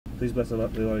Please bless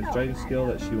Leilani's driving skill,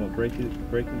 that she won't break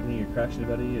anything or crash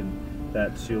anybody, and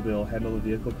that she'll be able to handle the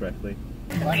vehicle correctly.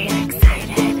 We're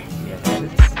excited. Yes.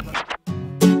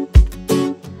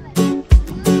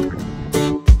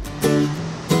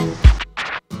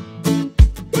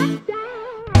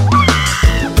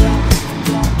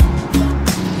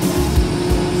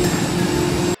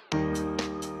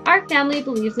 Our family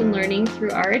believes in learning through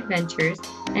our adventures,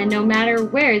 and no matter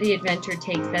where the adventure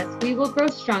takes us, we will grow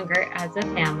stronger as a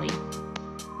family.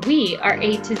 We are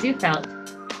Aid to Zufelt,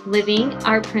 living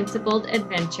our principled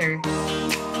adventure.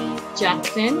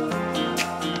 Justin,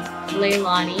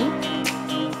 Leilani,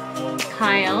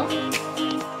 Kyle,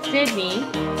 Sydney,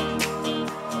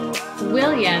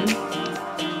 William,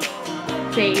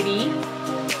 Sadie,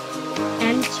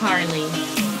 and Charlie.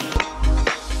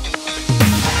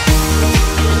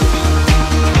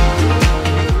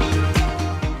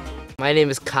 My name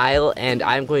is Kyle, and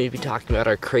I'm going to be talking about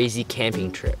our crazy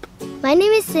camping trip. My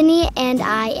name is Sydney, and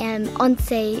I am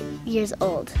 11 years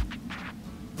old.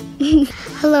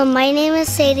 Hello, my name is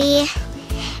Sadie,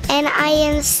 and I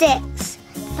am 6.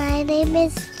 My name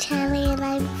is Charlie, and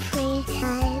I'm 3.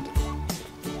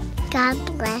 God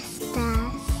bless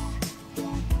us.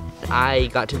 I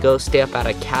got to go stay up at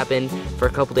a cabin for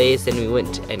a couple days, then we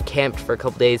went and camped for a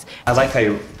couple days. I like how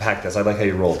you packed this. I like how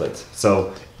you rolled it.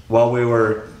 So while we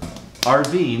were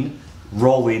RVing,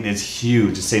 rolling is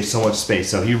huge. It saves so much space.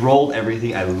 So he rolled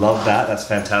everything. I love that. That's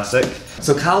fantastic.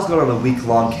 So Kyle's going on a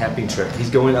week-long camping trip.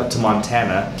 He's going up to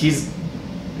Montana. He's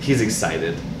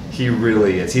excited. He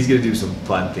really is. He's gonna do some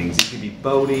fun things. He's gonna be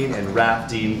boating and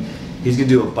rafting. He's gonna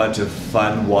do a bunch of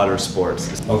fun water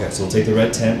sports. Okay, so we'll take the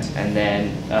red tent. And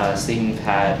then sleeping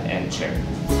pad and chair.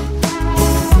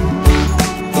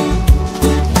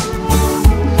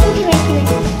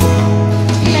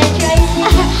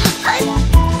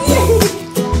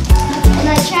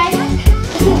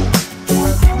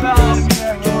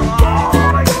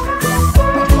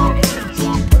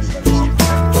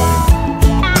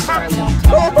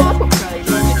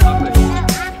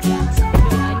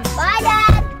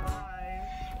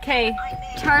 Okay,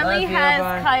 Charlie has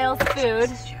Kyle's food.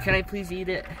 Can I please eat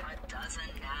it?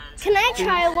 Can I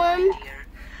try one?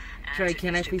 Charlie,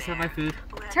 can I please have my food?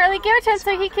 Charlie, give it to him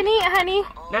so he can eat, honey.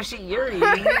 No, you're eating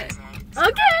it.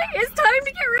 Okay, it's time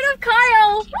to get rid of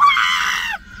Kyle.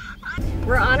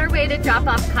 We're on our way to drop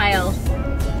off Kyle.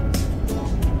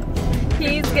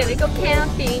 He's gonna go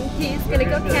camping. He's gonna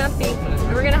go camping.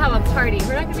 And we're gonna have a party.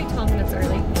 We're not gonna be 12 minutes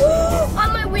early.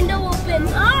 On my window open.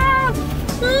 Ah!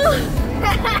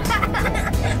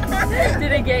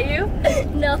 Did it get you?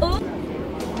 No.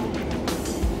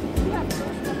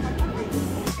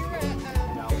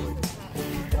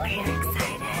 We're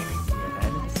excited.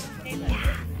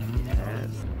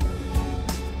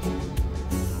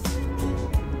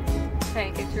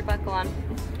 Okay, get your buckle on.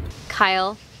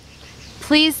 Kyle,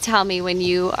 please tell me when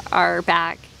you are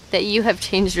back that you have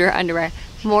changed your underwear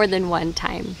more than one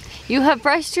time. You have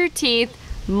brushed your teeth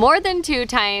more than 2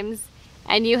 times,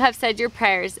 and you have said your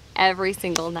prayers every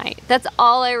single night. That's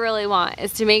all I really want,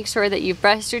 is to make sure that you've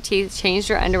brushed your teeth, changed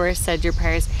your underwear, said your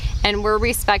prayers, and we're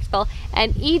respectful,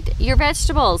 and eat your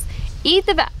vegetables. Do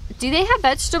they have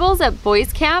vegetables at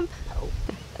boys camp?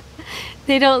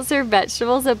 They don't serve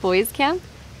vegetables at boys camp?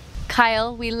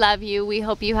 Kyle, we love you. We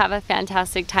hope you have a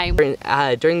fantastic time.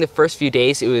 During the first few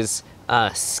days, it was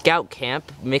scout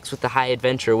camp mixed with the high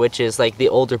adventure, which is like the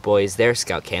older boys, their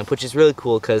scout camp, which is really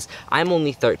cool because I'm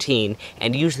only 13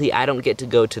 and usually I don't get to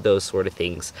go to those sort of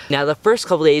things. Now the first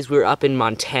couple days we were up in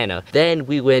Montana, then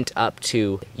we went up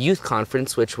to youth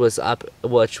conference, which was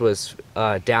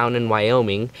down in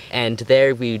Wyoming, and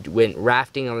there we went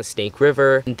rafting on the Snake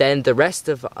River, and then the rest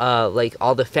of like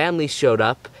all the families showed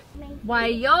up.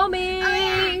 Wyoming! Oh,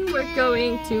 yeah. We're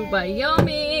going to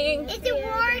Wyoming. It's a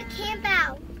war camp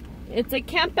out. It's a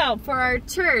camp out for our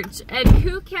church, and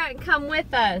who can't come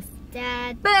with us?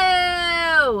 Dad.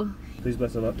 Boo! Please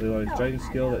bless Leilani's driving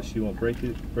skill, that she won't break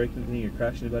anything or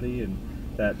crash anybody, and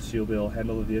that she'll be able to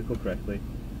handle the vehicle correctly.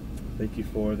 Thank you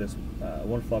for this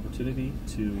wonderful opportunity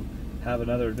to have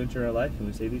another adventure in our life, and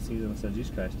we say these things in the Son of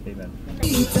Jesus Christ. Amen.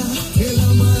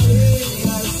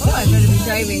 Oh, I better be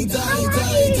driving.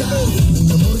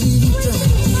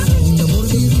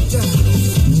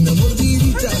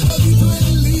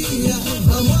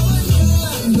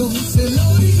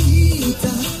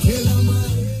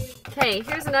 Okay,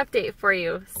 here's an update for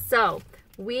you. So,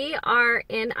 we are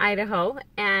in Idaho,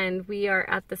 and we are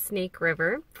at the Snake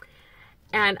River.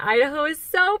 And Idaho is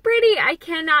so pretty. I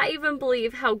cannot even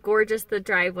believe how gorgeous the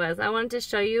drive was. I wanted to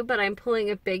show you, but I'm pulling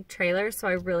a big trailer, so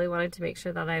I really wanted to make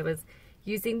sure that I was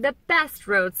using the best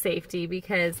road safety,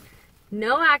 because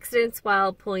No accidents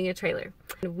while pulling a trailer.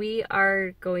 We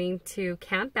are going to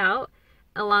camp out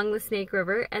along the Snake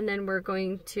River, and then we're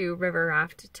going to river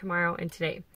raft tomorrow and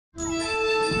today. We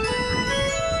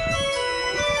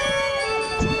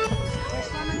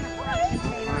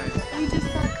just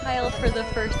saw Kyle for the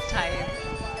first time.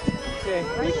 Okay,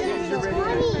 you're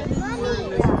ready.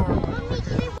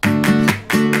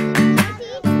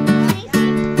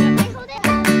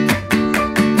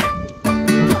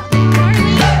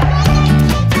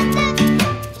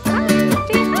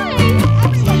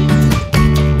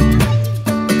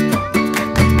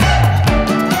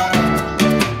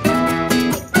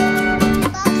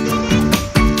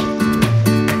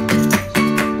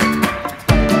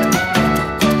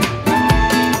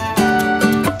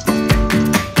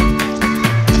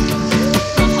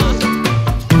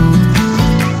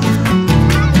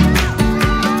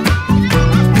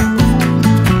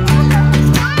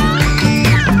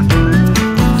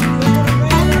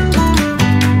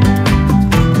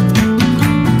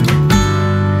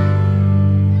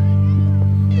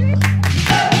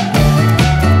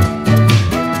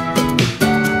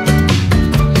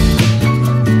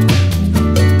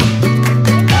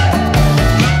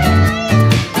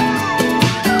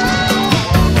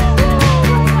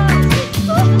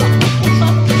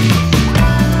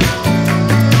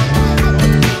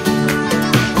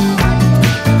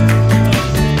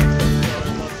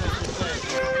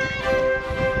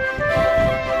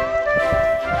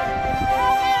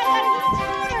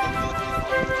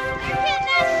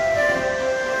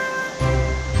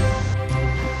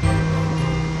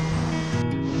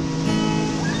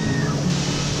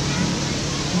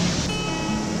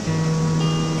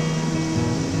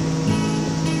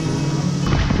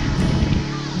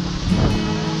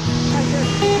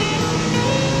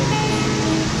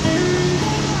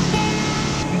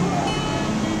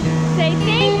 Say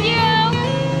thank you!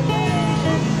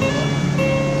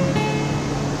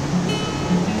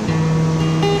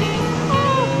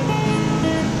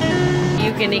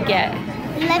 You gonna get?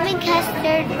 Lemon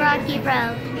custard rocky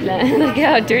road. Look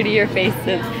how dirty your face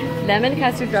is. Lemon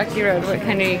custard rocky road. What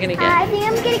kind are you gonna get? I think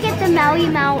I'm gonna get the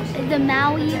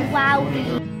Maui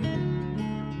Wowie.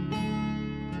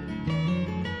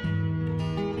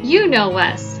 You know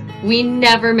us. We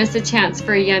never miss a chance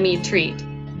for a yummy treat.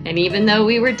 And even though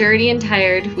we were dirty and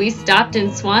tired, we stopped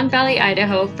in Swan Valley,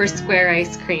 Idaho for square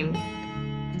ice cream.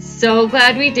 So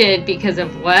glad we did because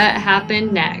of what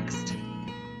happened next.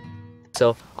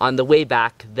 So on the way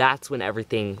back, that's when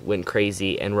everything went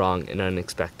crazy and wrong and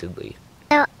unexpectedly.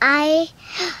 So I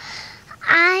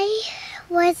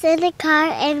was in a car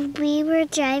and we were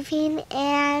driving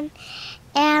and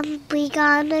we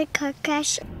got in a car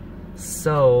crash.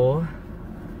 So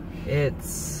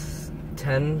it's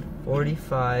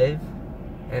 10:45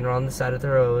 and we're on the side of the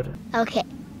road. Okay,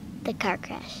 the car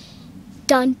crash.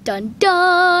 Dun dun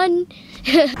dun!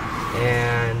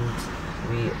 And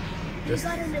we just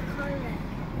got in a car wreck.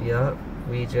 Yep,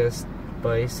 we just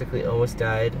basically almost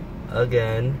died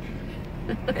again.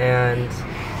 And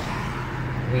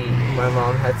my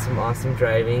mom had some awesome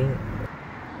driving.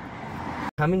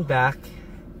 Coming back,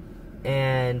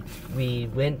 and we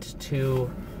went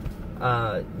to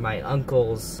my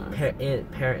uncle's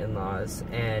parent-in-laws,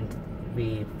 and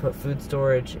we put food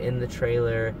storage in the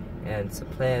trailer and some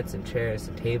plants and chairs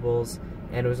and tables,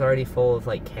 and it was already full of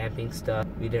like camping stuff.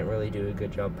 We didn't really do a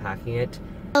good job packing it.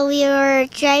 We were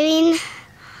driving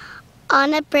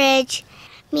on a bridge.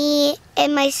 Me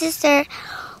and my sister,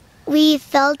 we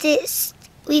felt it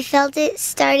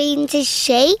starting to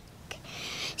shake.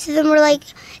 So then we're like,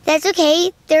 that's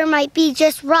okay, there might be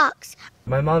just rocks.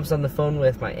 My mom's on the phone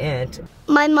with my aunt.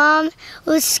 My mom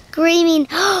was screaming,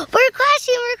 oh, we're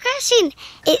crashing.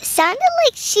 It sounded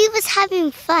like she was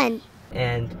having fun.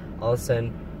 And all of a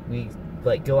sudden, we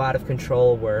like go out of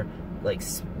control. We're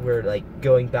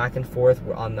going back and forth.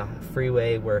 We're on the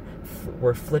freeway. We're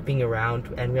flipping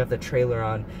around, and we have the trailer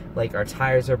on. Like our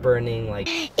tires are burning. Like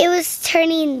it was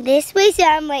turning this way, so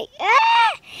I'm like,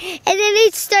 ah! And then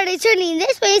it started turning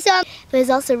this way, so it was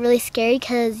also really scary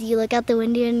because you look out the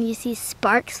window and you see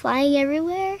sparks flying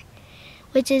everywhere,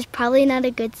 which is probably not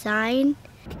a good sign.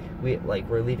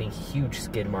 We're leaving huge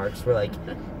skid marks. We're like,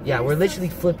 yeah, we're literally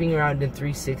flipping around in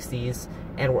 360s,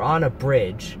 and we're on a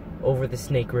bridge over the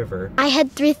Snake River. I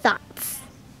had 3 thoughts.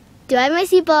 Do I have my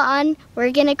seatbelt on?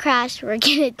 We're gonna crash. We're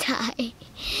gonna die.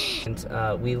 And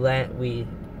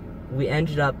we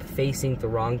ended up facing the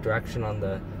wrong direction on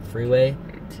the freeway.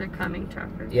 To coming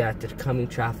traffic. Yeah, to coming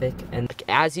traffic. And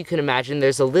as you can imagine,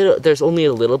 there's only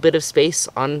a little bit of space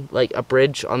on like a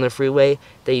bridge on the freeway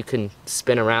that you can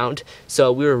spin around.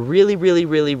 So we were really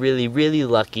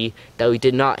lucky that we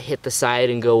did not hit the side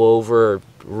and go over or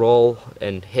roll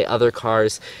and hit other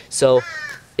cars. So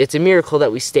it's a miracle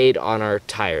that we stayed on our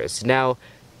tires. Now,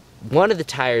 one of the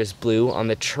tires blew on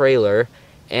the trailer,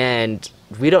 and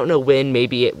we don't know when.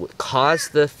 Maybe it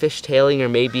caused the fishtailing, or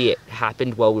maybe it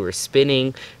happened while we were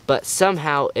spinning, but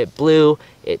somehow it blew.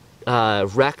 It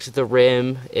wrecked the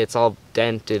rim. It's all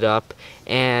dented up,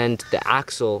 and the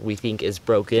axle, we think, is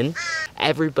broken.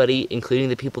 Everybody, including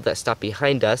the people that stopped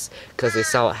behind us because they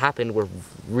saw what happened, were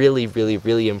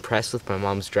really impressed with my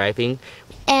mom's driving.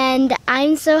 And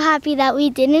I'm so happy that we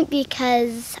didn't,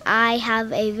 because I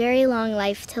have a very long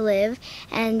life to live,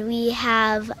 and we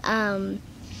have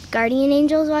guardian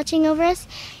angels watching over us.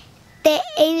 The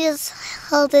angels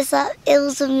held us up. It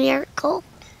was a miracle.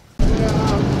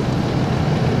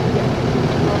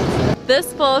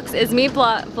 This, folks, is me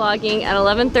vlogging at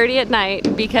 11:30 at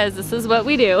night, because this is what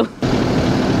we do.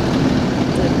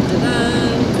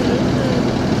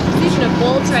 Speaking of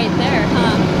bolts right there,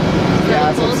 huh? Yeah,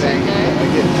 that's what I'm saying.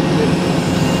 Like it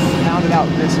pounded out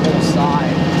this whole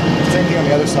side. Same thing on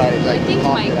the other side. Like, I think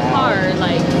my car,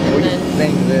 like, we can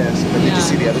bang this, but did you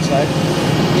see the other side?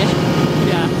 Yeah.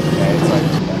 Yeah, it's like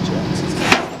too much.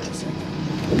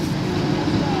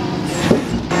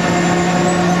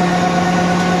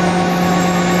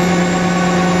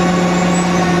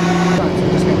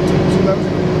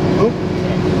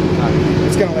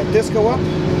 It's gonna let this go up,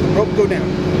 the rope go down.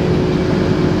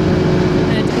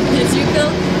 Do you feel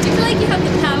like you have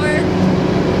the power?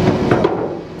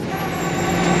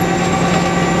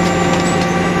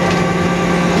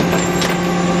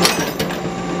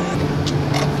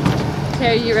 Okay,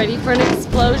 are you ready for an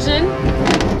explosion?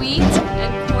 Wheat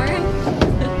and corn?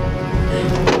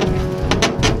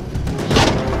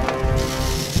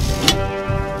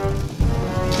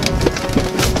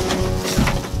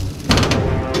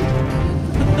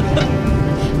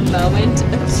 Moment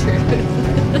of truth.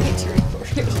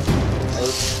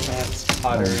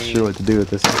 I'm not sure what to do with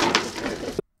this.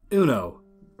 Uno.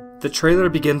 The trailer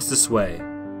begins to sway.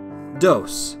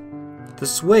 Dos. The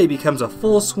sway becomes a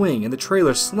full swing and the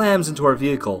trailer slams into our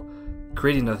vehicle,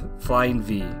 creating a flying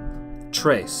V.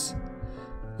 Tres.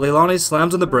 Leilani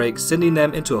slams on the brakes, sending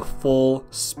them into a full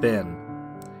spin.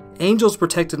 Angels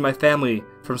protected my family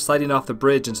from sliding off the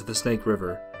bridge into the Snake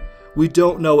River. We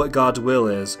don't know what God's will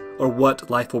is or what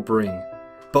life will bring,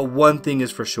 but one thing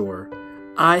is for sure.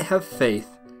 I have faith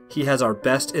He has our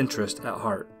best interest at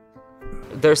heart.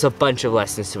 There's a bunch of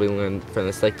lessons to be learned from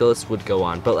this. Like, the list would go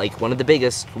on, but like one of the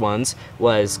biggest ones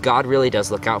was God really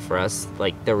does look out for us.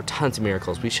 Like, there were tons of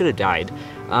miracles. We should have died.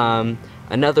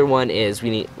 Another one is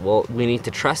we need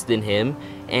to trust in Him,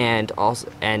 and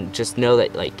just know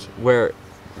that like we're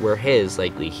His.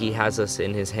 Like, He has us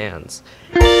in His hands.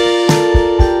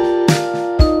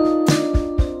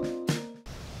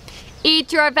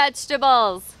 Eat your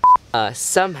vegetables.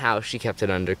 Somehow she kept it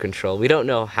under control. We don't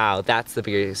know how. That's the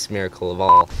biggest miracle of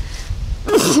all.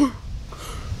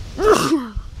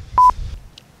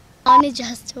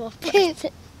 Unadjustable.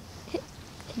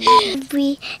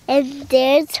 And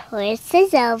there's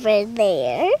horses over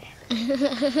there.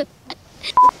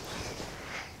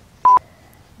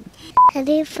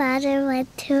 Heavenly Father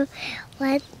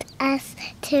want us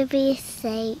to be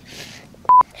safe.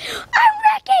 I'm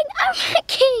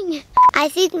wrecking! I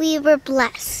think we were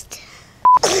blessed.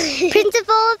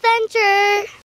 Principal Adventure!